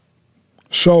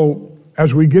So,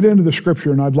 as we get into the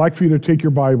scripture, and I'd like for you to take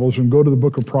your Bibles and go to the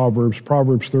book of Proverbs,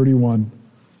 Proverbs 31.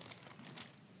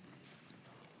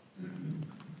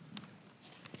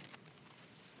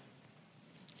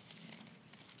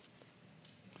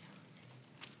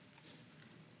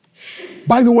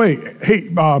 By the way, hey,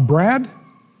 Brad,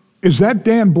 is that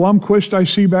Dan Blumquist I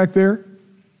see back there?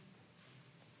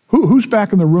 Who's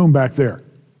back in the room back there?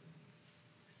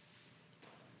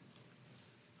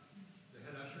 The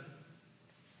head usher?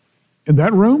 In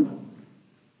that room?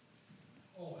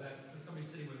 Oh, that's somebody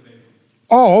sitting with a baby.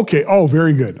 Oh, okay. Oh,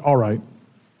 very good. All right.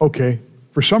 Okay.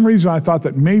 For some reason, I thought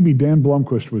that maybe Dan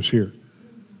Blumquist was here.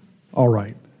 All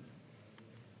right.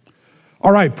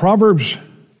 All right, Proverbs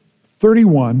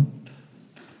 31.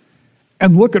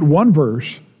 And look at one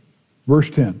verse, verse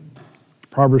 10.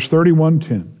 Proverbs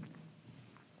 31:10.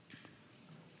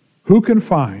 Who can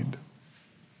find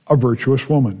a virtuous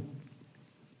woman?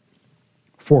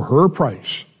 For her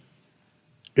price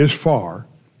is far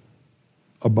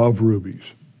above rubies.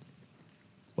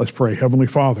 Let's pray. Heavenly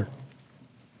Father,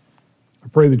 I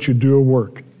pray that you do a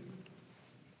work.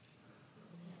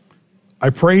 I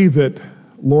pray that,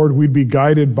 Lord, we'd be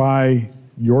guided by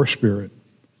your Spirit.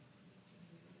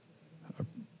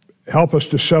 Help us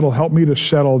to settle, help me to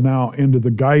settle now into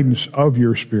the guidance of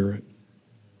your Spirit.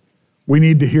 We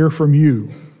need to hear from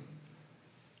you.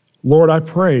 Lord, I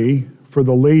pray for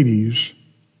the ladies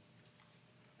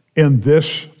in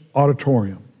this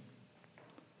auditorium.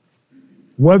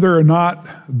 Whether or not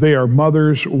they are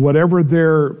mothers, whatever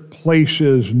their place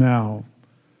is now,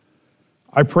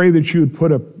 I pray that you would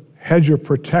put a hedge of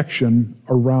protection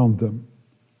around them.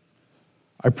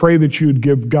 I pray that you would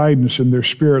give guidance in their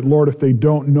spirit. Lord, if they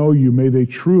don't know you, may they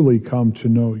truly come to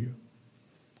know you.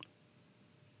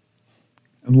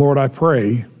 And Lord, I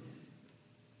pray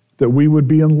that we would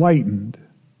be enlightened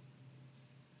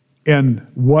in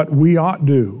what we ought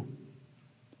do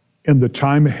in the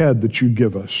time ahead that you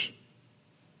give us.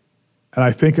 And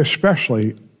I think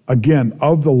especially, again,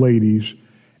 of the ladies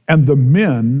and the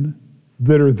men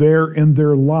that are there in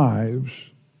their lives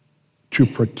to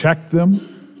protect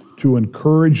them, to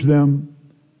encourage them,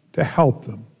 to help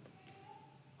them.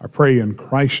 I pray in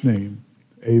Christ's name,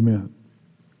 amen.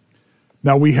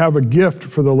 Now we have a gift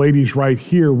for the ladies right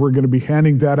here. We're going to be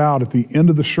handing that out at the end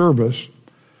of the service.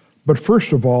 But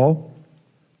first of all,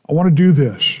 I want to do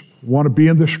this. I want to be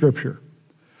in the scripture.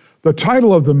 The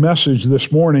title of the message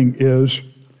this morning is,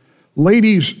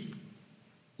 Ladies,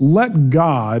 let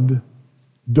God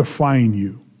define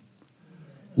you.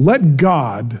 Let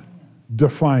God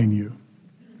define you.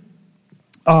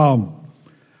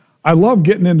 I love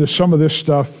getting into some of this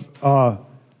stuff. When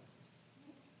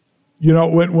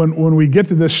we get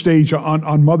to this stage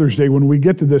on Mother's Day, when we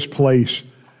get to this place,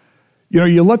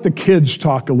 you let the kids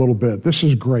talk a little bit. This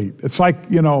is great. It's like,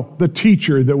 the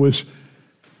teacher that was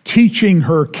teaching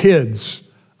her kids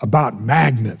about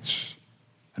magnets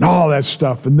and all that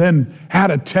stuff, and then had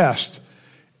a test.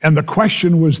 And the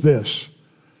question was this: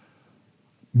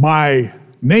 my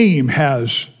name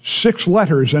has 6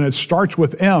 letters and it starts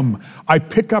with M. I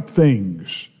pick up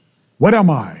things. What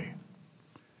am I?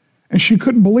 And she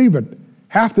couldn't believe it.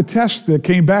 Half the test that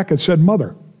came back, it said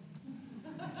mother.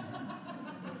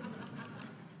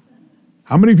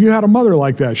 How many of you had a mother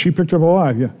like that? She picked up a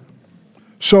lot, yeah.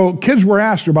 So kids were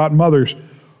asked about mothers.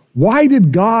 Why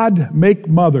did God make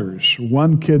mothers?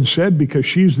 One kid said, because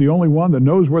she's the only one that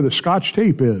knows where the Scotch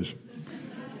tape is.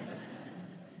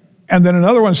 And then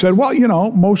another one said, well,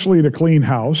 mostly to clean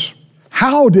house.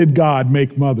 How did God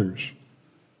make mothers?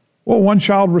 Well, one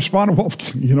child responded, well,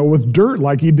 with dirt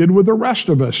like he did with the rest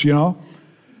of us, No,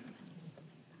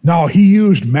 he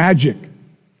used magic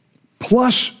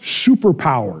plus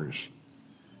superpowers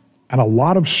and a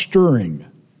lot of stirring.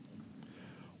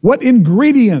 What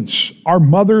ingredients are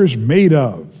mothers made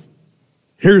of?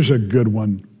 Here's a good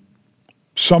one.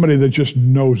 Somebody that just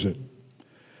knows it.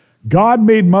 God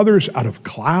made mothers out of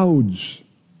clouds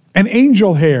and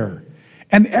angel hair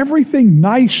and everything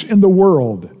nice in the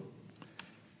world,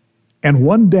 and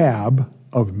one dab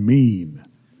of mean.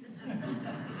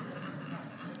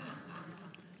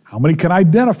 How many can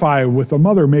identify with a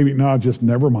mother? Maybe, no, just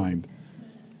never mind.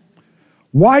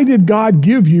 Why did God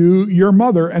give you your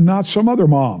mother and not some other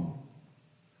mom?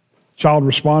 Child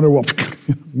responded, well,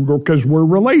 because we're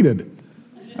related.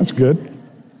 That's good.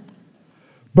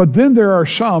 But then there are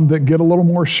some that get a little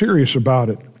more serious about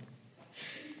it.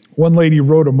 One lady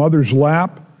wrote, a mother's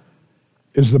lap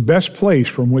is the best place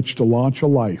from which to launch a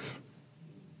life.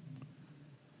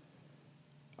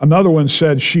 Another one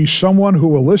said, she's someone who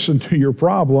will listen to your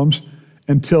problems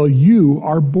until you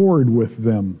are bored with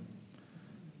them.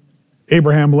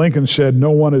 Abraham Lincoln said,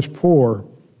 no one is poor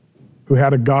who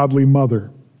had a godly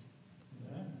mother.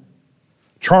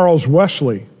 Charles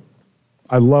Wesley,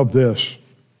 I love this,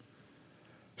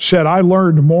 said, "I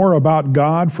learned more about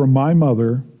God from my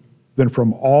mother than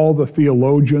from all the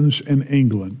theologians in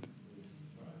England."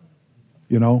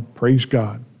 You know, praise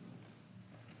God.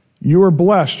 You were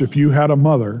blessed if you had a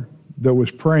mother that was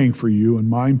praying for you, and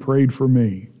mine prayed for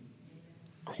me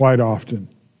quite often.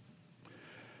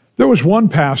 There was one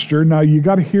pastor, now you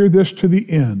got to hear this to the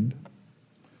end.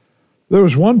 There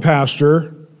was one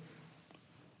pastor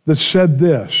that said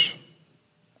this.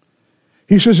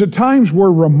 He says, at times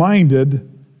we're reminded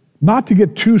not to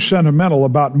get too sentimental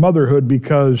about motherhood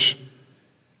because,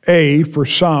 A, for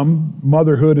some,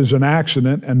 motherhood is an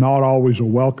accident and not always a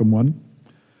welcome one.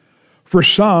 For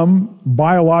some,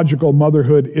 biological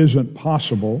motherhood isn't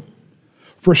possible.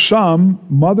 For some,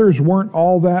 mothers weren't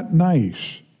all that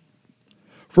nice.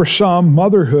 For some,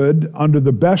 motherhood, under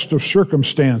the best of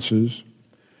circumstances,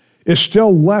 is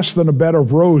still less than a bed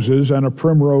of roses and a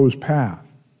primrose path.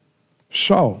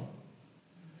 So,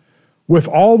 with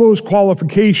all those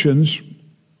qualifications,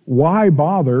 why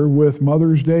bother with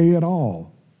Mother's Day at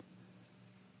all?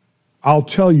 I'll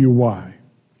tell you why.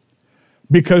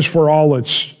 Because for all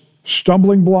its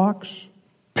stumbling blocks,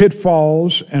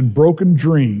 pitfalls, and broken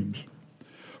dreams,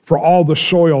 for all the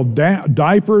soiled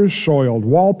diapers, soiled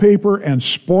wallpaper, and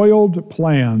spoiled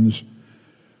plans,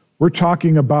 we're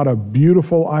talking about a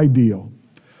beautiful ideal,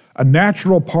 a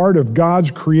natural part of God's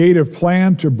creative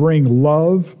plan to bring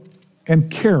love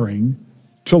and caring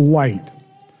to light.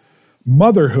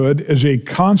 Motherhood is a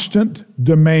constant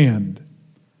demand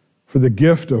for the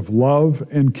gift of love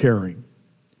and caring.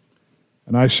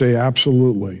 And I say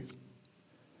absolutely.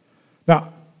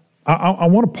 Now, I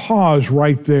want to pause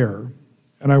right there,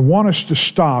 and I want us to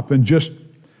stop and just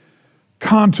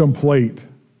contemplate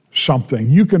something.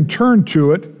 You can turn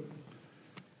to it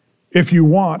if you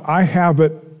want. I have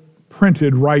it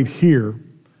printed right here.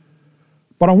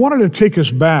 But I wanted to take us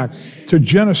back to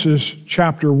Genesis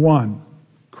chapter 1,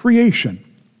 creation.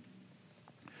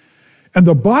 And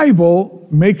the Bible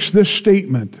makes this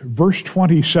statement, verse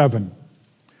 27.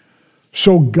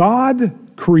 So God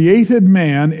created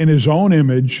man in his own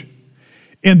image.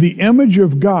 In the image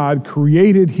of God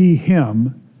created he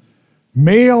him.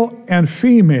 Male and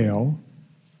female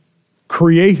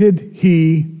created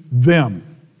he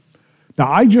them.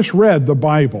 Now, I just read the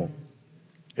Bible.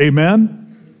 Amen?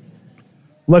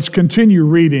 Let's continue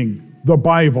reading the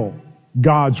Bible,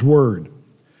 God's Word.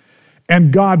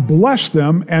 And God blessed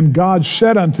them, and God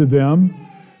said unto them,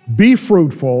 be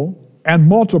fruitful, and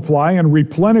multiply, and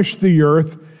replenish the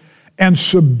earth, and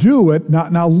subdue it.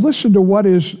 Now listen to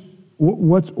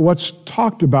what's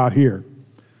talked about here.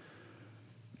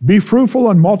 Be fruitful,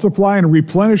 and multiply, and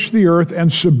replenish the earth,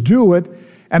 and subdue it,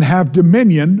 and have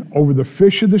dominion over the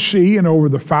fish of the sea, and over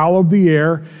the fowl of the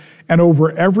air, and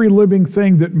over every living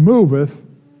thing that moveth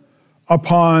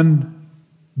upon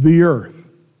the earth.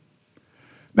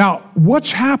 Now,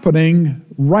 what's happening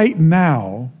right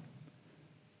now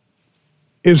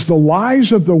is the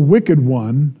lies of the wicked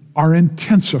one are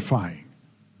intensifying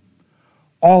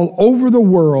all over the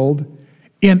world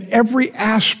in every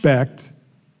aspect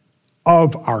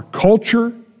of our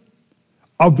culture,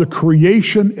 of the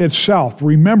creation itself.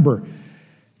 Remember,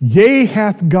 yea,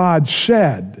 hath God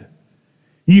said,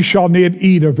 ye shall not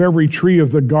eat of every tree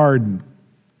of the garden.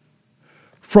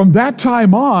 From that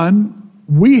time on,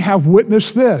 we have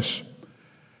witnessed this.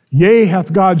 Yea,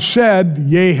 hath God said,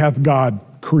 yea, hath God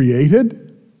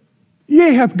created,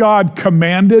 yea, hath God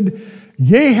commanded,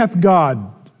 yea, hath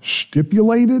God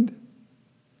stipulated.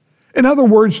 In other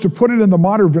words, to put it in the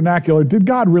modern vernacular, did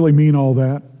God really mean all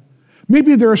that?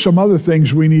 Maybe there are some other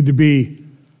things we need to be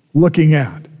looking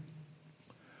at.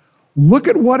 Look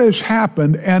at what has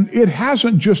happened, and it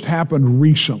hasn't just happened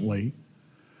recently,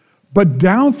 but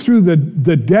down through the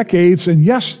decades, and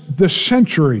yes, the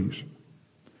centuries.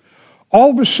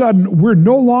 All of a sudden, we're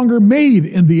no longer made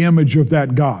in the image of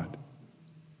that God.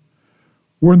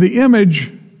 We're in the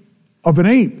image of an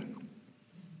ape.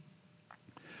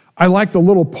 I like the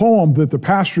little poem that the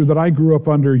pastor that I grew up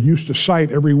under used to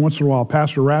cite every once in a while,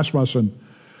 Pastor Rasmussen.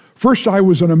 First I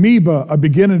was an amoeba, a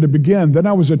beginning to begin. Then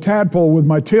I was a tadpole with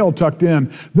my tail tucked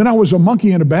in. Then I was a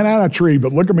monkey in a banana tree.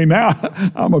 But look at me now,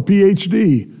 I'm a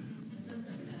PhD.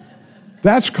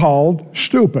 That's called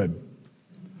stupid.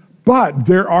 But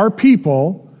there are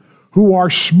people who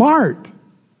are smart,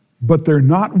 but they're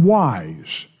not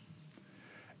wise.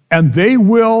 And they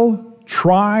will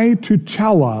try to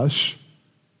tell us,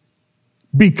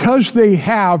 because they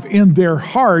have in their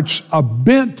hearts a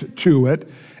bent to it,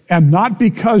 and not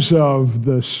because of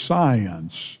the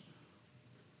science,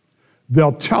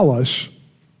 they'll tell us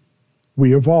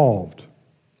we evolved.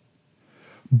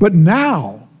 But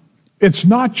now, it's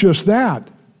not just that.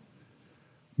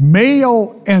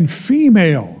 Male and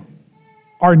female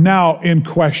are now in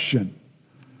question.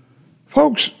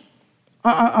 Folks,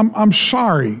 I'm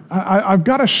sorry. I've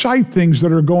got to cite things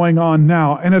that are going on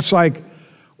now, and it's like,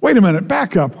 wait a minute,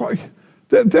 back up.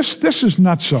 This is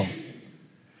not so.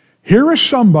 Here is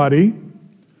somebody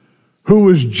who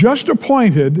was just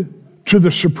appointed to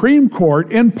the Supreme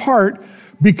Court in part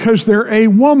because they're a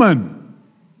woman.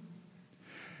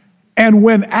 And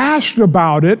when asked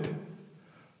about it,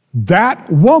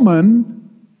 that woman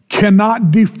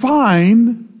cannot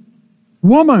define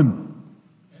woman.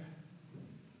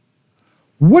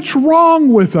 What's wrong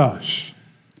with us?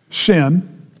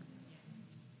 Sin,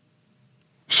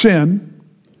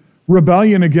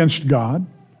 rebellion against God.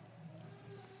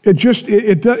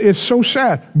 It's so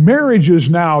sad. Marriage is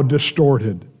now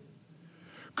distorted.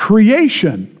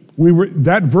 Creation,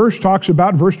 that verse talks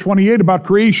about, verse 28, about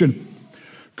creation.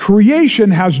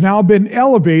 Creation has now been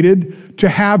elevated to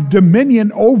have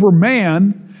dominion over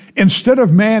man instead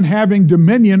of man having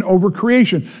dominion over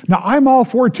creation. Now, I'm all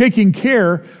for taking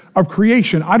care of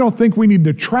creation. I don't think we need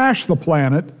to trash the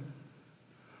planet.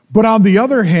 But on the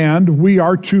other hand, we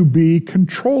are to be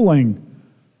controlling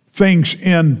things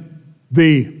in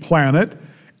the planet.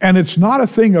 And it's not a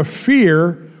thing of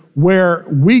fear where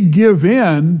we give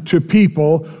in to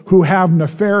people who have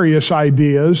nefarious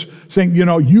ideas, saying,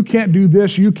 you can't do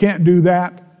this, you can't do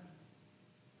that.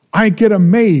 I get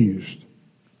amazed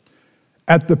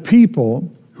at the people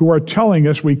who are telling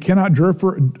us we cannot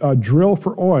drill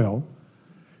for oil,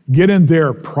 get in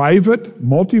their private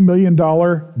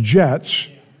multi-million-dollar jets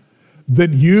that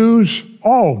use,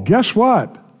 guess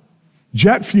what?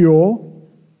 Jet fuel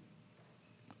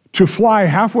to fly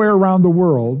halfway around the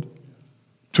world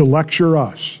to lecture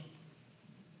us.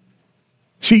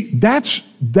 See, that's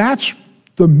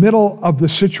the middle of the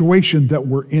situation that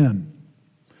we're in.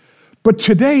 But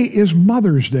today is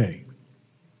Mother's Day.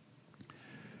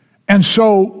 And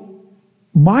so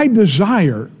my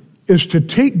desire is to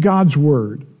take God's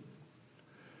word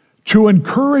to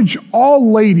encourage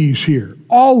all ladies here,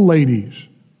 all ladies,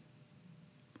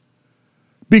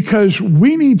 because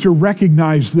we need to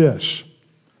recognize this.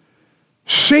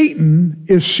 Satan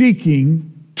is seeking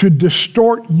to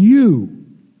distort you.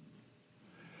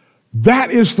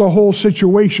 That is the whole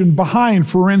situation behind,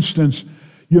 for instance,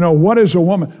 what is a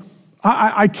woman?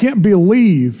 I can't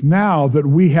believe now that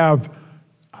we have,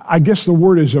 I guess the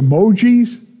word is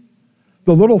emojis,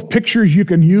 the little pictures you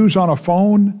can use on a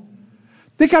phone.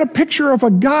 They got a picture of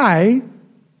a guy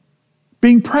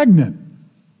being pregnant.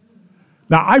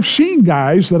 Now, I've seen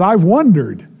guys that I've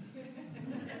wondered.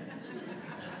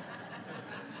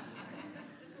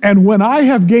 And when I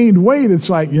have gained weight, it's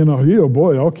like, oh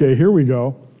boy, okay, here we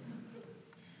go.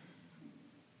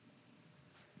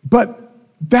 But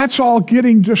that's all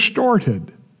getting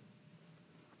distorted.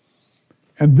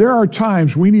 And there are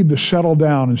times we need to settle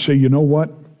down and say, you know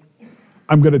what?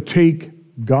 I'm going to take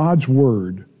God's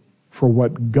word for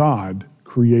what God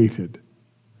created.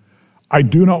 I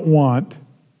do not want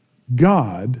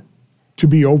God to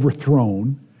be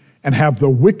overthrown and have the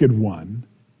wicked one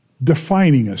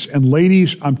defining us. And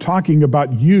ladies, I'm talking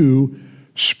about you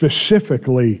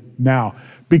specifically now.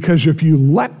 Because if you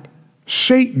let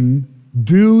Satan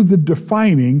do the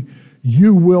defining,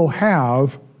 you will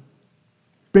have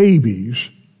babies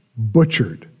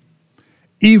butchered,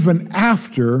 even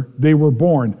after they were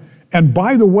born. And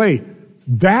by the way,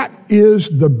 that is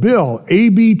the bill,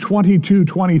 AB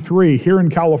 2223 here in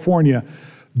California.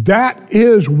 That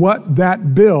is what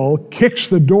that bill kicks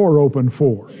the door open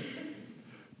for.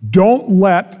 Don't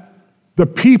let the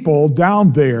people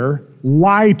down there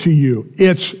lie to you.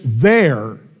 It's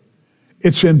there.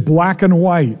 It's in black and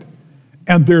white.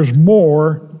 And there's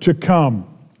more to come.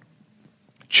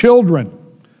 Children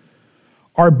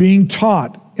are being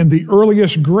taught in the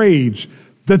earliest grades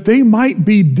that they might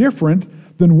be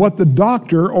different than what the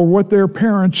doctor or what their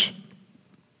parents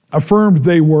affirmed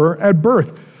they were at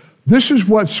birth. This is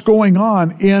what's going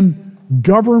on in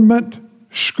government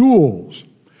schools.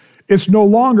 It's no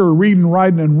longer reading,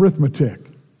 writing, and arithmetic.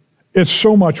 It's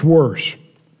so much worse.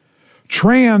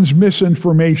 Trans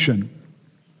misinformation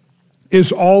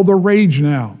is all the rage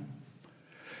now.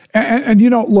 And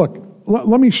look,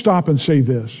 let me stop and say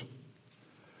this.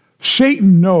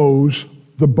 Satan knows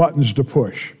the buttons to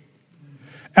push.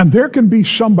 And there can be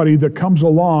somebody that comes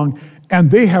along and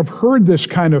they have heard this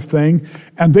kind of thing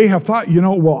and they have thought,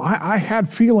 I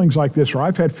had feelings like this, or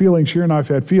I've had feelings here and I've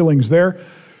had feelings there.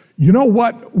 You know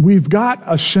what? We've got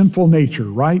a sinful nature,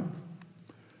 right?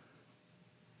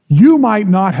 You might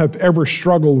not have ever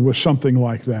struggled with something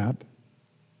like that.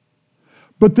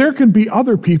 But there can be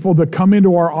other people that come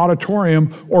into our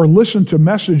auditorium or listen to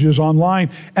messages online,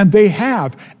 and they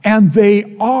have, and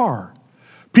they are.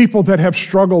 People that have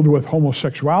struggled with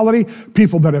homosexuality,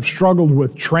 people that have struggled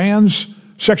with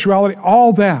transsexuality,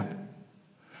 all that.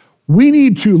 We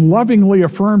need to lovingly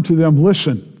affirm to them,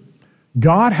 listen,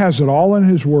 God has it all in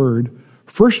His Word.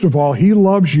 First of all, He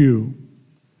loves you,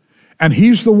 and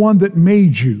He's the one that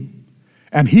made you,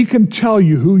 and He can tell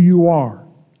you who you are.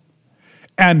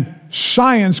 And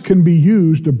science can be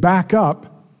used to back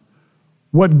up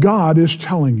what God is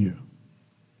telling you.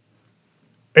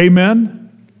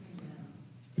 Amen?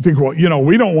 You think, well,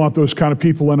 we don't want those kind of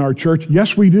people in our church.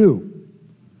 Yes, we do.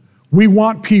 We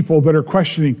want people that are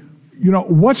questioning,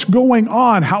 what's going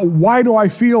on? Why do I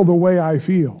feel the way I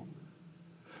feel?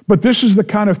 But this is the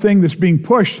kind of thing that's being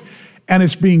pushed, and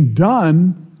it's being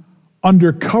done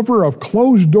under cover of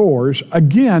closed doors,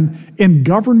 again, in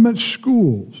government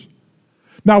schools.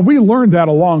 Now, we learned that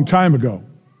a long time ago.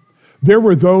 There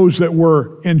were those that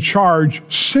were in charge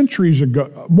centuries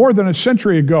ago, more than a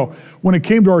century ago, when it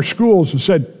came to our schools and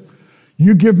said,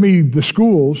 you give me the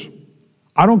schools,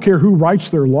 I don't care who writes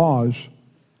their laws,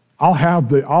 I'll have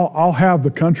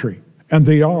the country. And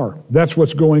they are. That's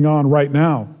what's going on right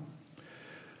now.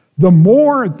 The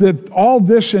more that all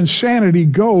this insanity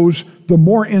goes, the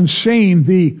more insane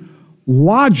the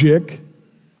logic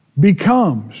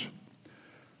becomes.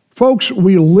 Folks,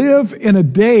 we live in a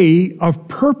day of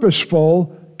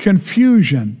purposeful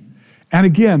confusion. And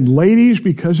again, ladies,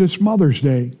 because it's Mother's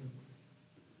Day,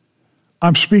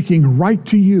 I'm speaking right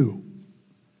to you.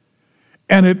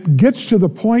 And it gets to the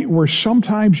point where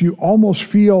sometimes you almost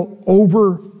feel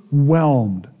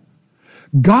overwhelmed.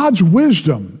 God's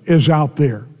wisdom is out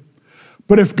there.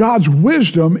 But if God's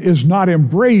wisdom is not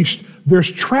embraced, there's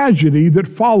tragedy that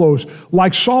follows.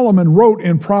 Like Solomon wrote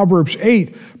in Proverbs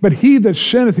 8, but he that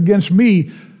sinneth against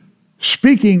me,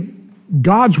 speaking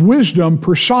God's wisdom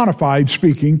personified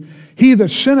speaking, he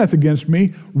that sinneth against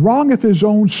me wrongeth his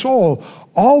own soul.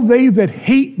 All they that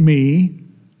hate me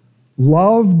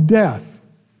love death.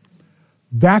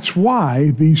 That's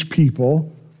why these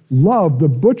people love the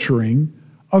butchering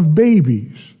of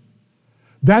babies.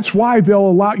 That's why they'll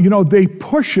allow, they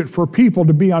push it for people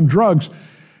to be on drugs.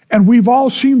 And we've all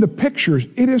seen the pictures.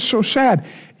 It is so sad.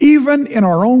 Even in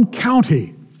our own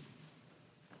county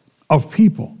of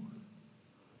people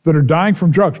that are dying from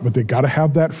drugs, but they got to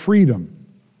have that freedom.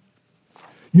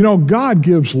 God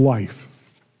gives life.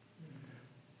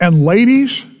 And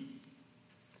ladies,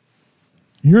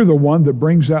 you're the one that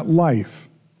brings that life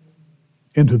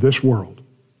into this world.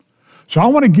 So I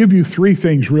want to give you 3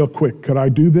 things real quick. Could I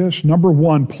do this? Number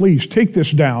 1, please take this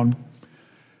down.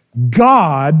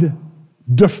 God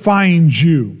defines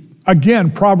you.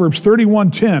 Again, Proverbs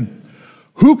 31:10.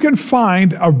 Who can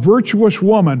find a virtuous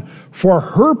woman? For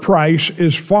her price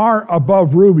is far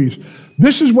above rubies.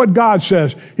 This is what God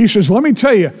says. He says, let me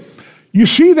tell you, you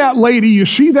see that lady, you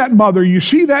see that mother, you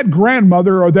see that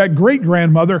grandmother or that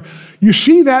great-grandmother, you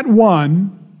see that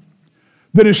one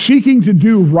that is seeking to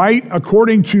do right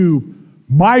according to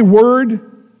my word,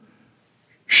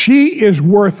 she is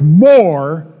worth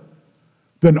more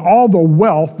than all the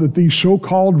wealth that these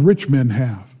so-called rich men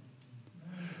have.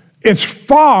 It's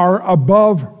far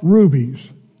above rubies.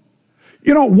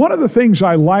 One of the things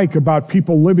I like about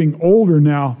people living older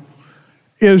now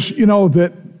is,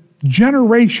 that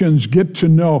generations get to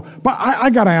know. But I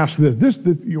got to ask this.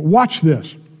 Watch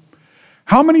this.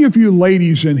 How many of you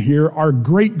ladies in here are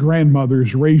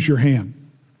great-grandmothers? Raise your hand.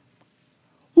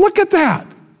 Look at that.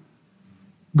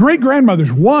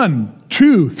 Great-grandmothers, 1,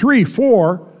 2, 3,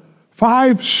 4,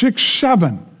 5, 6,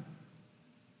 7.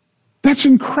 That's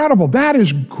incredible. That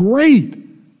is great.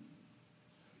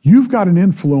 You've got an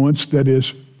influence that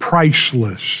is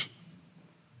priceless.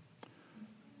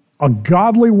 A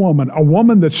godly woman, a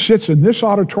woman that sits in this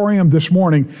auditorium this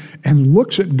morning and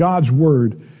looks at God's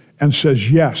word and says,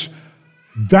 yes,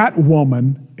 that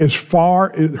woman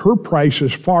her price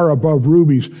is far above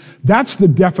rubies. That's the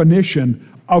definition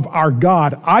of our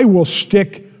God. I will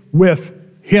stick with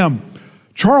Him.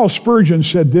 Charles Spurgeon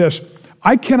said this,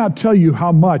 I cannot tell you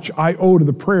how much I owe to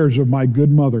the prayers of my good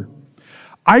mother.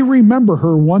 I remember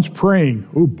her once praying,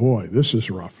 oh boy, this is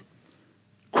rough.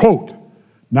 Quote,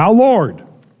 now Lord,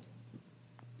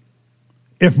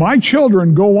 if my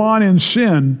children go on in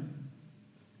sin,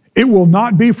 it will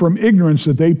not be from ignorance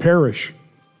that they perish.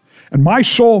 And my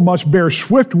soul must bear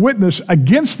swift witness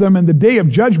against them in the day of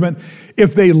judgment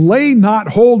if they lay not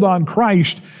hold on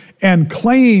Christ and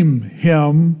claim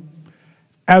Him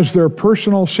as their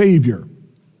personal Savior.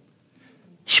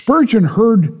 Spurgeon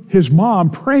heard his mom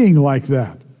praying like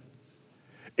that.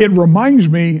 It reminds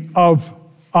me of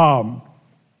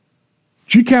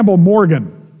G. Campbell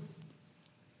Morgan,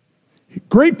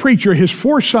 great preacher. His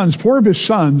four of his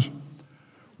sons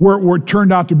were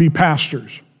turned out to be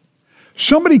pastors.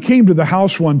 Somebody came to the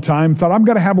house one time, thought, I'm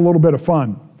going to have a little bit of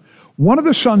fun. One of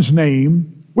the sons'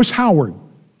 name was Howard.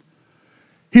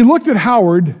 He looked at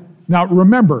Howard. Now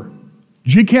remember,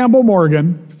 G. Campbell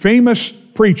Morgan, famous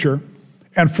preacher,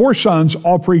 and four sons,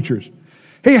 all preachers.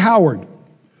 Hey, Howard,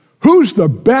 who's the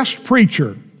best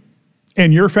preacher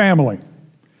in your family?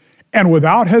 And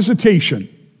without hesitation,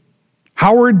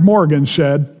 Howard Morgan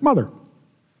said, Mother.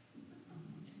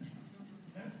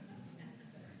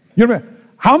 You know,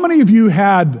 how many of you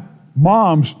had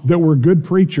moms that were good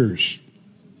preachers?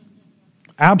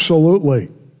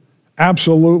 Absolutely.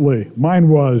 Absolutely. Mine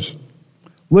was.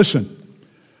 Listen,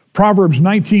 Proverbs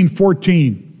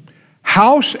 19:14.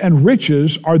 House and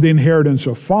riches are the inheritance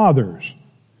of fathers.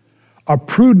 A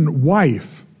prudent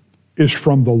wife is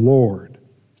from the Lord.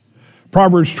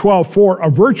 Proverbs 12:4. A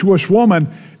virtuous woman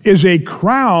is a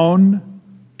crown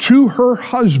to her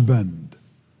husband.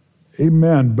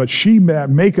 Amen. But she that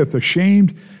maketh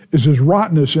ashamed is his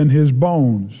rottenness in his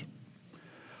bones.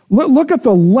 Look at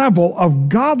the level of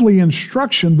godly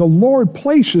instruction the Lord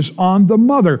places on the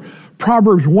mother.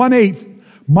 Proverbs 1:8.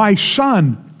 My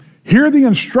son, hear the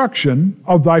instruction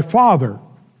of thy father.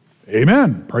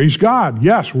 Amen. Praise God.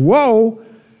 Yes. Whoa.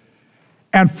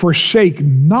 And forsake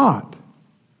not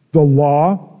the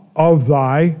law of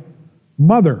thy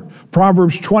mother.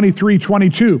 Proverbs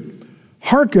 23:22.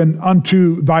 Hearken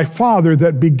unto thy father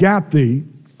that begat thee,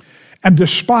 and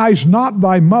despise not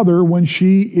thy mother when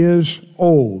she is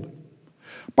old.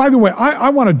 By the way, I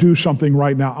want to do something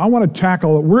right now. I want to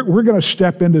tackle, we're going to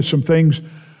step into some things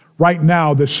right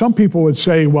now that some people would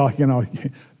say, well, you know,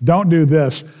 don't do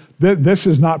this. This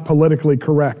is not politically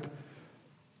correct.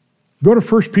 Go to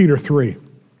 1 Peter 3.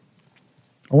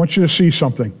 I want you to see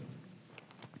something.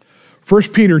 1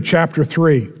 Peter chapter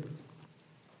 3.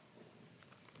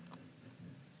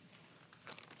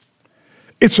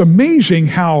 It's amazing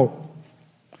how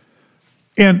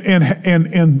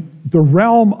in the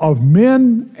realm of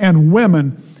men and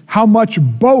women, how much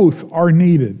both are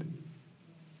needed.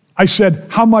 I said,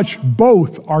 how much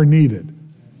both are needed.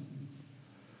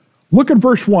 Look at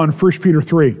verse 1, 1 Peter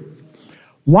 3.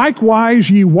 Likewise,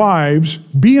 ye wives,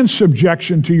 be in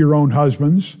subjection to your own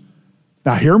husbands.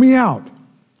 Now hear me out.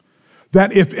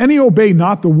 That if any obey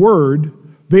not the word,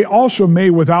 they also may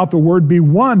without the word be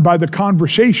won by the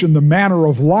conversation, the manner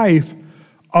of life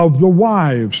of the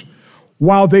wives,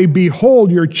 while they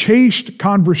behold your chaste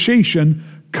conversation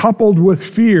coupled with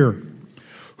fear,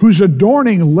 whose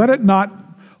adorning let it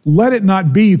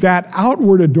not be that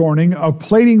outward adorning of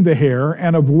plaiting the hair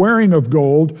and of wearing of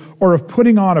gold or of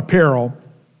putting on apparel,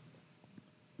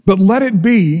 but let it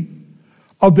be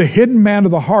of the hidden man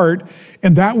of the heart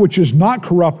and that which is not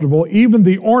corruptible, even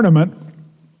the ornament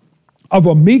of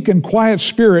a meek and quiet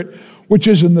spirit, which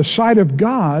is in the sight of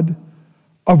God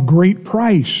of great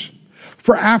price.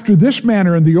 For after this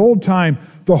manner in the old time,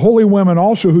 the holy women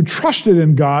also who trusted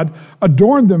in God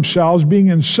adorned themselves, being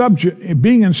in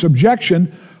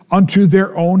subjection unto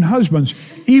their own husbands,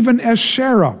 even as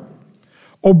Sarah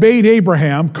obeyed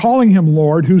Abraham, calling him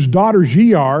Lord, whose daughters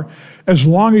ye are, as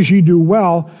long as ye do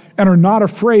well, and are not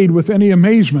afraid with any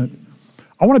amazement.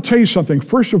 I want to tell you something.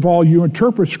 First of all, you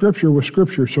interpret Scripture with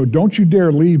Scripture, so don't you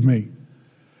dare leave me.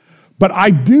 But I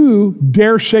do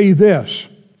dare say this.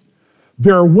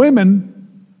 There are women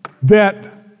that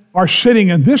are sitting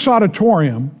in this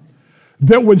auditorium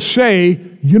that would say,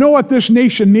 you know what this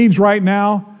nation needs right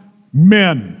now?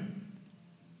 Men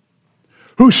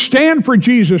who stand for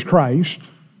Jesus Christ,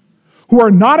 who are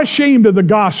not ashamed of the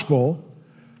gospel.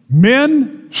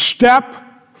 Men, step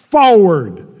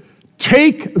forward.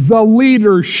 Take the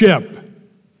leadership.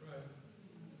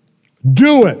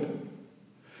 Do it.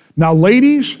 Now,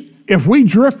 ladies, if we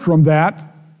drift from that,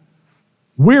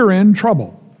 we're in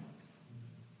trouble.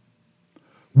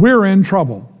 We're in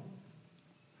trouble.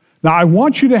 Now, I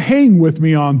want you to hang with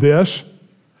me on this.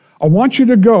 I want you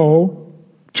to go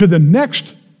to the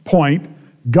next point.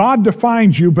 God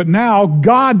defines you, but now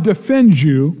God defends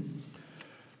you.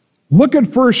 Look at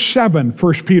verse 7,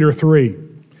 1 Peter 3.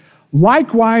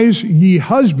 Likewise, ye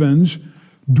husbands,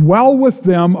 dwell with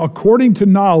them according to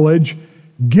knowledge,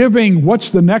 giving, what's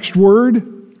the next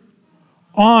word?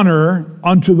 Honor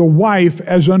unto the wife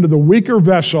as unto the weaker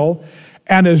vessel,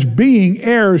 and as being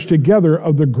heirs together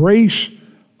of the grace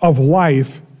of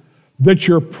life, that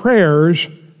your prayers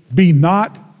be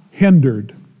not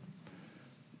hindered.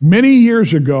 Many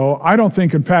years ago, I don't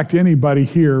think, in fact, anybody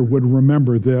here would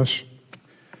remember this.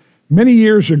 Many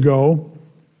years ago,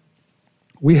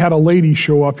 we had a lady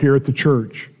show up here at the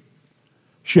church.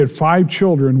 She had 5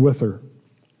 children with her.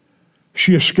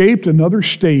 She escaped another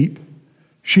state.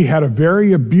 She had a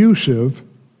very abusive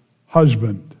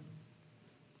husband.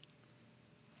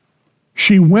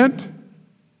 She went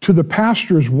to the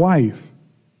pastor's wife.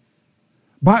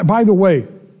 By the way,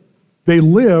 they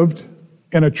lived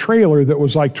in a trailer that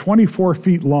was like 24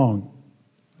 feet long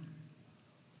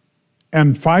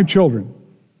and 5 children.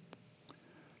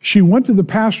 She went to the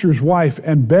pastor's wife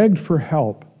and begged for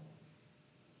help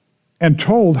and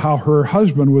told how her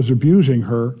husband was abusing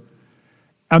her.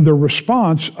 And the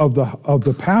response of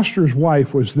the pastor's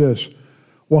wife was this: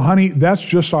 well, honey, that's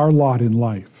just our lot in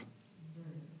life.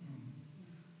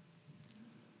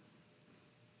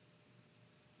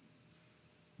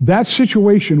 That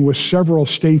situation was several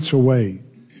states away.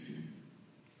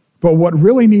 But what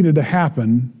really needed to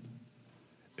happen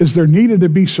is there needed to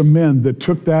be some men that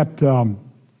took that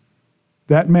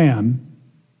man,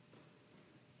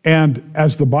 and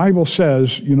as the Bible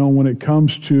says, when it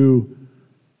comes to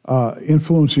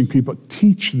influencing people,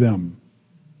 teach them.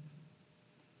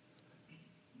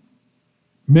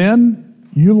 Men,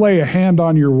 you lay a hand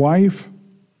on your wife,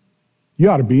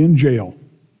 you ought to be in jail.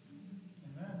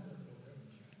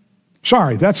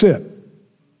 Sorry, that's it.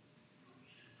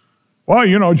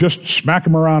 Well, just smack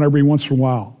them around every once in a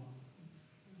while.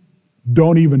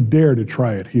 Don't even dare to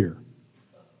try it here.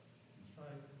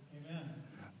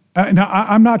 Now,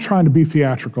 I'm not trying to be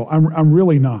theatrical. I'm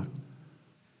really not.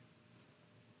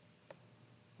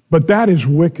 But that is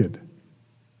wicked.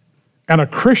 And a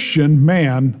Christian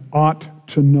man ought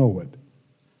to know it.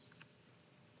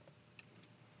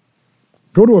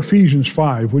 Go to Ephesians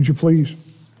 5, would you please?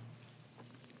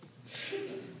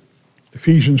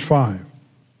 Ephesians 5.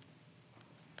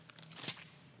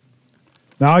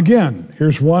 Now again,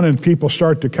 here's one, and people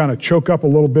start to kind of choke up a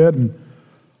little bit and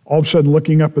all of a sudden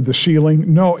looking up at the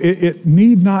ceiling. No, it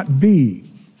need not be.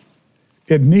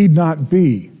 It need not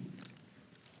be.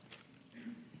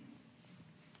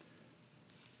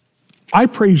 I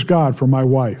praise God for my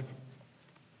wife.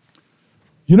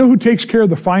 You know who takes care of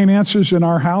the finances in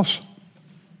our house?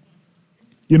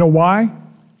 You know why?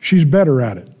 She's better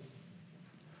at it.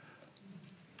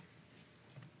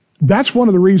 That's one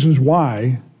of the reasons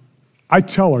why I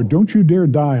tell her, don't you dare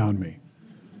die on me.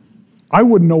 I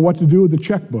wouldn't know what to do with the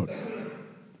checkbook.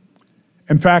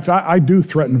 In fact, I do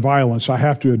threaten violence, I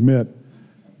have to admit.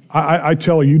 I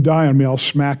tell her, you die on me, I'll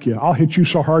smack you. I'll hit you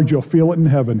so hard you'll feel it in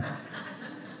heaven.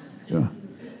 Yeah.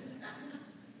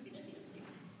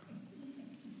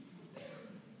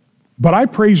 But I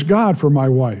praise God for my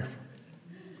wife.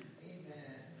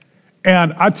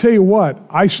 And I tell you what,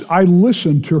 I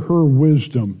listen to her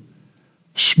wisdom.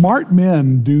 Smart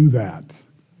men do that.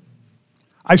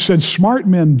 I said smart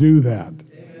men do that.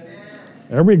 Amen.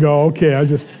 There we go.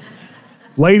 Okay,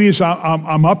 ladies,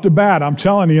 I'm up to bat. I'm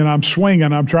telling you, and I'm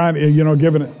swinging. I'm trying to,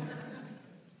 giving it.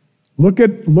 Look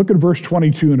at verse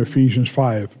 22 in Ephesians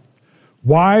 5.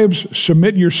 Wives,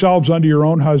 submit yourselves unto your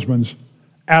own husbands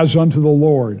as unto the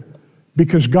Lord,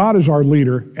 because God is our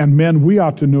leader, and men, we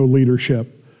ought to know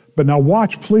leadership. But now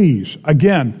watch, please.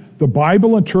 Again, the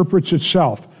Bible interprets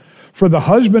itself. For the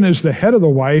husband is the head of the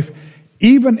wife,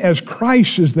 even as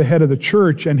Christ is the head of the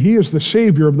church, and he is the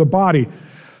Savior of the body.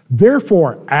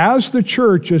 Therefore, as the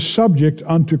church is subject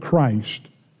unto Christ,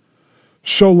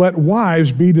 so let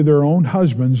wives be to their own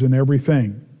husbands in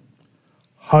everything.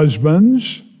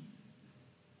 Husbands,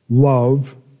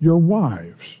 love your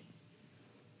wives.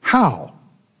 How?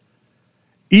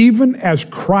 Even as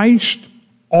Christ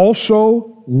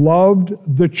also loved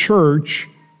the church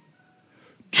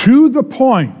to the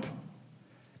point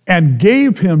and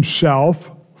gave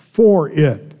himself for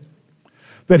it,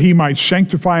 that he might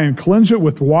sanctify and cleanse it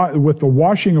with the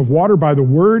washing of water by the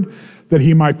word, that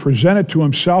he might present it to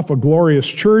himself a glorious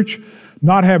church,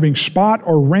 not having spot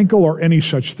or wrinkle or any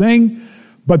such thing,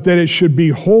 but that it should be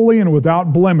holy and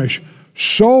without blemish.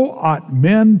 So ought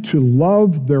men to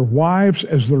love their wives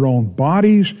as their own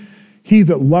bodies. He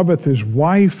that loveth his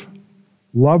wife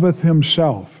loveth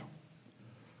himself.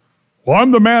 Well,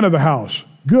 I'm the man of the house.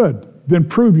 Good. Then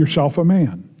prove yourself a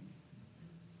man.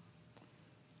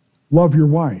 Love your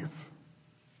wife.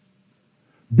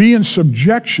 Be in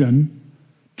subjection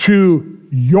to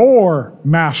your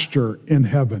master in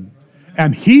heaven.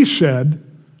 And he said,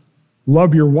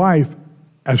 love your wife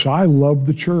as I love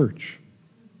the church.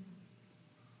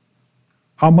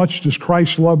 How much does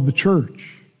Christ love the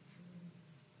church?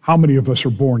 How many of us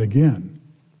are born again?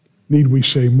 Need we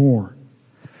say more?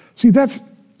 See, that's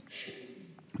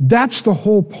the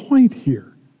whole point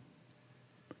here.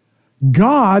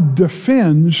 God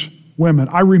defends women.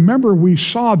 I remember we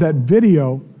saw that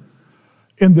video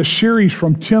in the series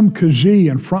from Tim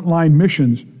Kazee and Frontline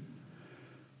Missions.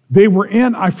 They were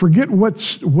in, I forget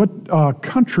what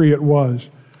country it was,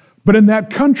 but in that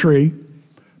country,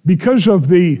 because of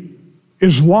the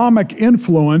Islamic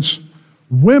influence,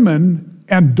 women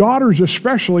and daughters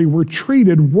especially were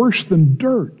treated worse than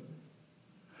dirt.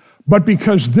 But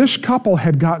because this couple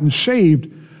had gotten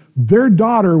saved, their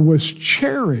daughter was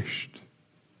cherished.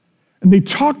 And they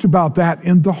talked about that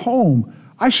in the home.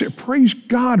 I said, praise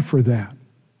God for that.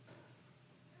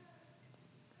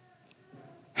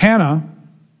 Hannah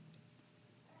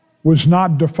was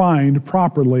not defined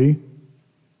properly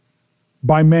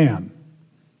by man.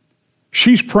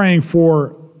 She's praying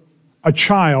for a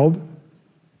child.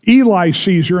 Eli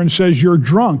sees her and says, "You're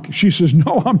drunk." She says,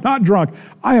 "No, I'm not drunk.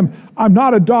 I'm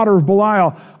not a daughter of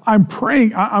Belial. I'm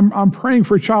praying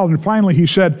for a child." And finally he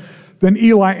said, then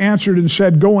Eli answered and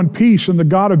said, "Go in peace, and the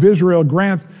God of Israel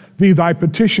grant thee thy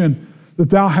petition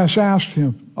that thou hast asked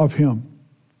of him."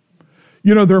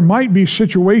 You know, there might be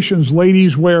situations,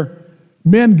 ladies, where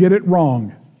men get it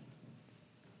wrong.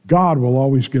 God will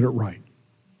always get it right.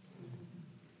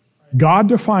 God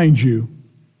defines you.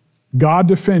 God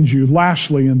defends you.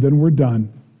 Lastly, and then we're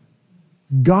done,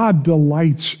 God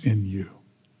delights in you.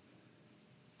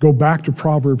 Go back to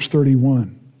Proverbs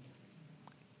 31.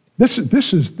 This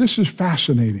is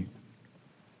fascinating.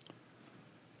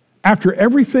 After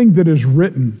everything that is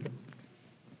written,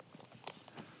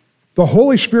 the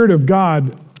Holy Spirit of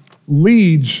God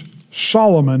leads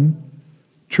Solomon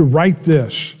to write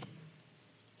this: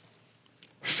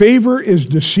 favor is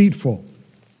deceitful.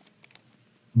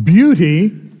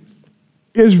 Beauty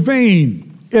is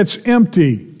vain. It's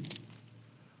empty.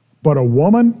 But a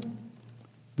woman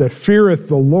that feareth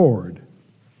the Lord,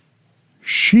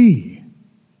 she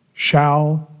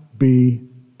shall be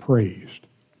praised.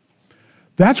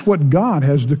 That's what God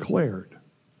has declared.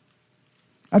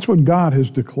 That's what God has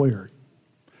declared.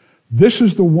 This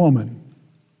is the woman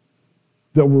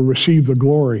that will receive the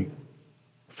glory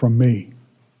from me,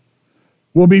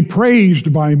 will be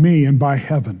praised by me and by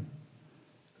heaven.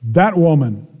 That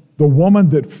woman, the woman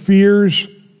that fears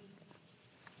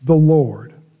the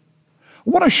Lord. I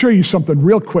want to show you something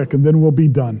real quick and then we'll be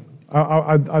done.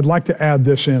 I'd like to add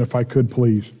this in if I could,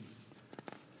 please.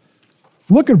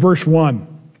 Look at verse 1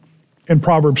 in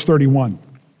Proverbs 31.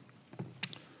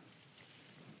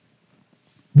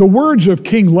 The words of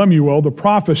King Lemuel, the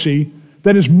prophecy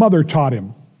that his mother taught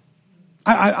him.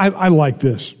 I like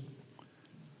this.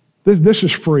 This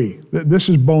is free. This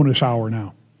is bonus hour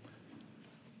now.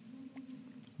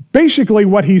 Basically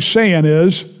what he's saying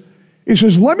is, he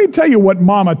says, let me tell you what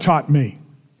Mama taught me.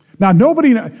 Now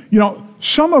nobody,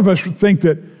 some of us think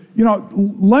that,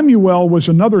 Lemuel was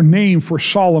another name for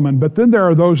Solomon, but then there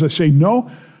are those that say, no,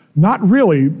 not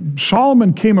really.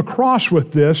 Solomon came across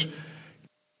with this,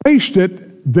 placed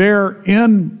it there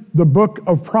in the book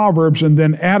of Proverbs, and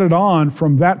then added on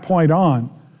from that point on.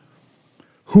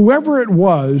 Whoever it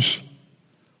was,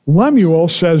 Lemuel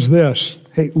says this: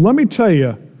 hey, let me tell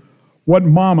you what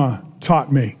Mama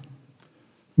taught me.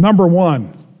 Number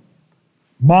one,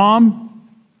 Mom,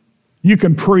 you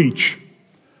can preach.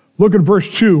 Look at verse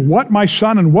 2. What my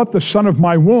son, and what the son of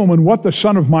my womb, and what the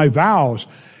son of my vows.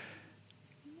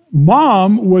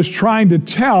 Mom was trying to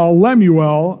tell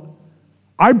Lemuel,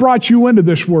 I brought you into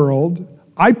this world.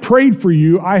 I prayed for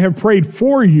you. I have prayed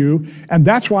for you. And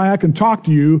that's why I can talk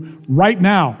to you right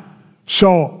now.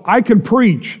 So I can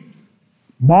preach.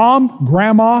 Mom,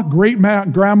 grandma,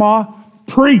 great-grandma,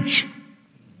 preach.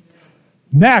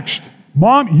 Next,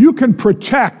 Mom, you can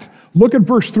protect. Look at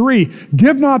verse 3.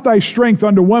 Give not thy strength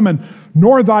unto women,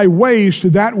 nor thy ways to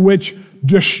that which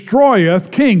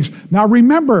destroyeth kings. Now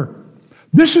remember,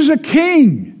 this is a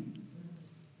king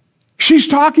she's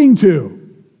talking to.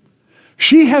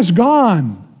 She has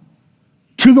gone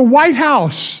to the White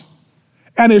House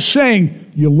and is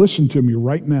saying, you listen to me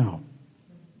right now.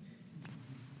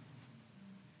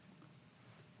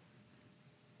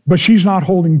 But she's not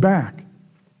holding back.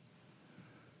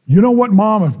 You know what,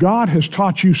 Mom? If God has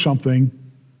taught you something,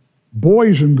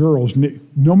 boys and girls,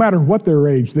 no matter what their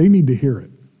age, they need to hear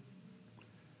it.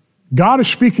 God is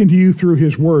speaking to you through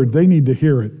His Word. They need to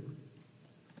hear it.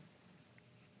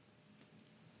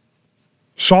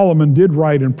 Solomon did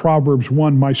write in Proverbs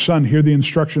 1, my son, hear the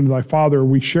instruction of thy father.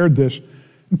 We shared this.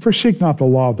 And forsake not the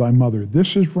law of thy mother.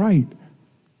 This is right.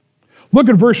 Look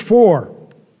at verse 4.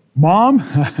 Mom,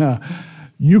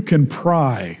 you can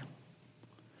pry.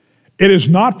 It is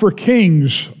not for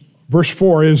kings, verse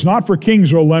 4, it is not for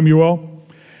kings, O Lemuel.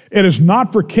 It is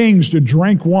not for kings to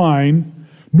drink wine,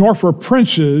 nor for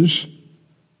princes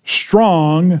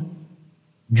strong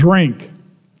drink.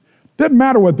 Doesn't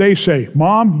matter what they say.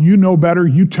 Mom, you know better.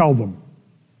 You tell them.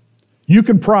 You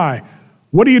can pry.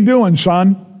 What are you doing,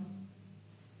 son?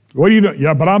 What are you doing?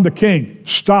 Yeah, but I'm the king.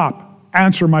 Stop.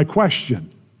 Answer my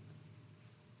question.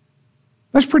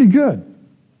 That's pretty good.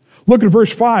 Look at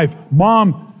verse 5.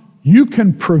 Mom, you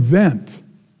can prevent,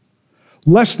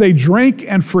 lest they drink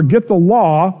and forget the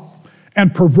law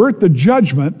and pervert the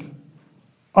judgment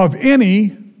of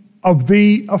any of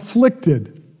the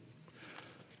afflicted.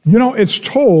 You know, it's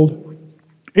told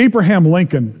Abraham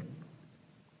Lincoln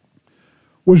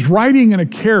was riding in a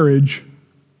carriage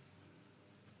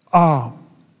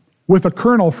with a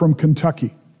colonel from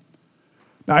Kentucky.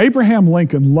 Now, Abraham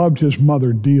Lincoln loved his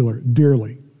mother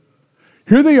dearly.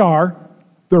 Here they are,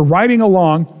 they're riding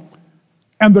along,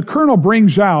 and the colonel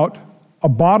brings out a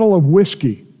bottle of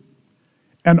whiskey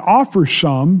and offers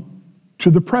some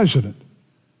to the president.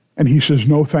 And he says,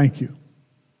 no, thank you.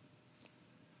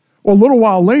 Well, a little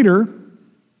while later,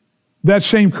 that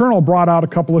same colonel brought out a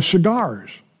couple of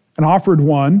cigars and offered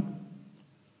one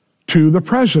to the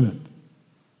president.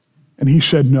 And he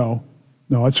said, no,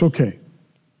 it's okay.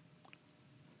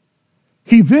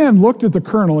 He then looked at the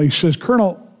colonel. He says,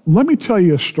 Colonel, let me tell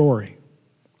you a story.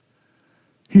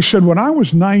 He said, when I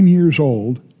was 9 years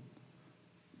old,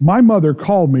 my mother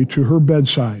called me to her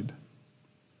bedside.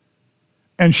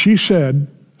 And she said,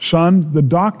 son, the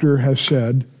doctor has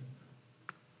said,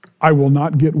 I will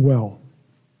not get well.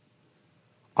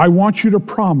 I want you to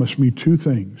promise me two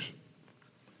things.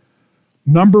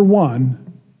 Number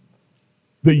one,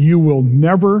 that you will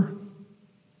never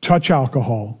touch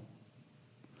alcohol.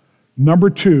 Number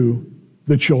two,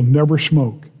 that you'll never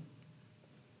smoke.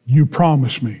 You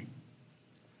promise me.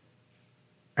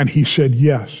 And he said,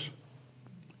 yes.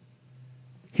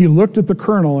 He looked at the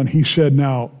colonel and he said,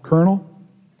 now, Colonel,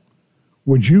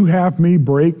 would you have me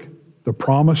break the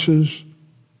promises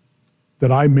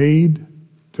that I made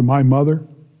to my mother?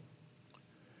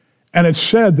 And it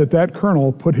said that that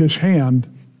colonel put his hand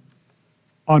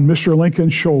on Mr.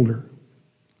 Lincoln's shoulder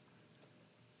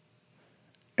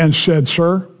and said,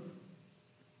 sir,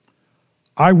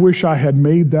 I wish I had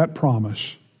made that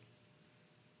promise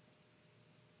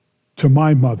to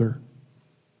my mother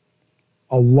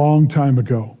a long time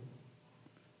ago.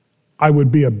 I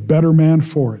would be a better man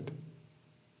for it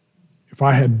if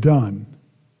I had done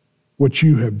what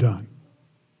you have done.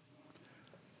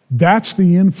 That's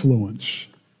the influence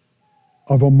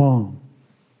of a mom.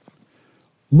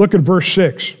 Look at verse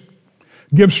 6.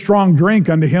 Give strong drink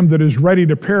unto him that is ready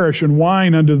to perish, and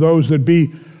wine unto those that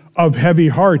be of heavy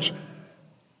hearts.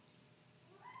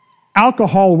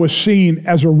 Alcohol was seen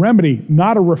as a remedy,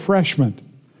 not a refreshment.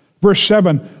 Verse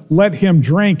 7, let him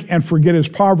drink and forget his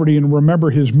poverty and remember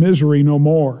his misery no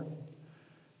more.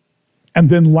 And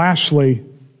then lastly,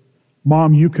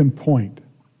 Mom, you can point.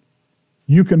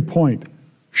 You can point.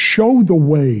 Show the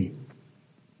way.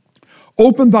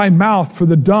 Open thy mouth for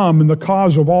the dumb and the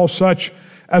cause of all such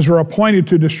as are appointed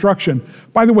to destruction.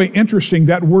 By the way, interesting,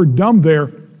 that word dumb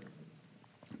there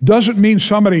doesn't mean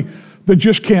somebody that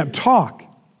just can't talk.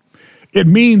 It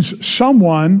means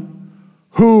someone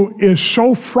who is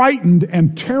so frightened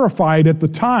and terrified at the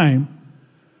time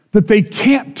that they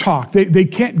can't talk. They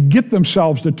can't get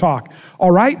themselves to talk.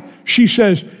 All right? She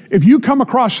says, if you come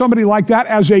across somebody like that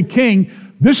as a king,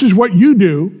 this is what you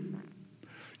do.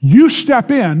 You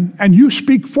step in and you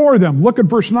speak for them. Look at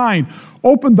verse 9.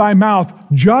 Open thy mouth,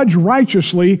 judge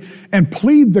righteously, and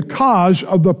plead the cause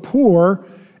of the poor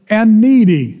and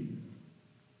needy.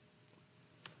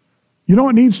 You know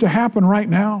what needs to happen right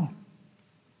now?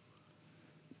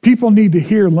 People need to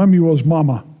hear Lemuel's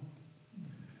mama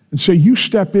and say, you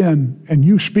step in and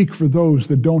you speak for those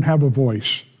that don't have a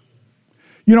voice.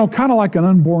 You know, kind of like an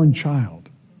unborn child.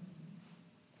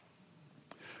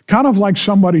 Kind of like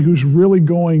somebody who's really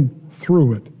going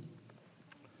through it.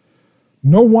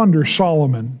 No wonder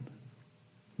Solomon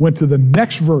went to the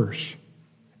next verse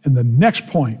and the next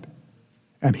point,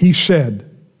 and he said,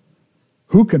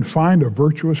 who can find a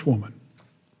virtuous woman?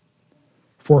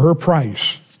 For her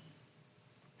price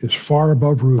is far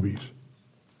above rubies.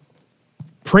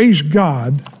 Praise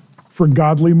God for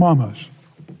godly mamas.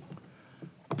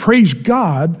 Praise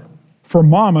God for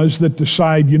mamas that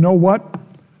decide, you know what?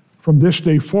 From this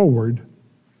day forward,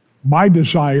 my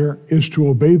desire is to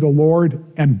obey the Lord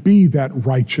and be that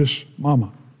righteous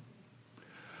mama.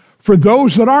 For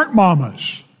those that aren't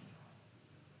mamas,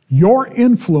 your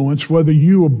influence, whether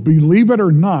you believe it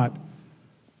or not,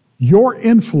 your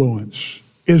influence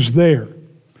is there.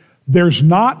 There's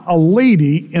not a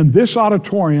lady in this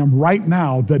auditorium right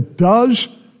now that does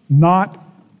not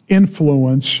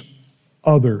influence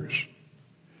others.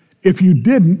 If you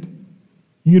didn't,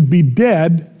 you'd be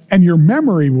dead and your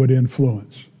memory would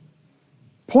influence.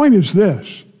 Point is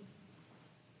this: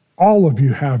 all of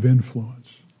you have influence.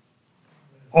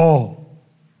 All.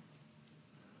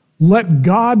 Let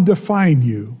God define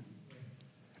you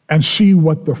and see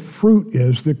what the fruit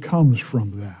is that comes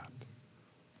from that.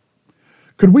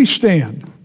 Could we stand?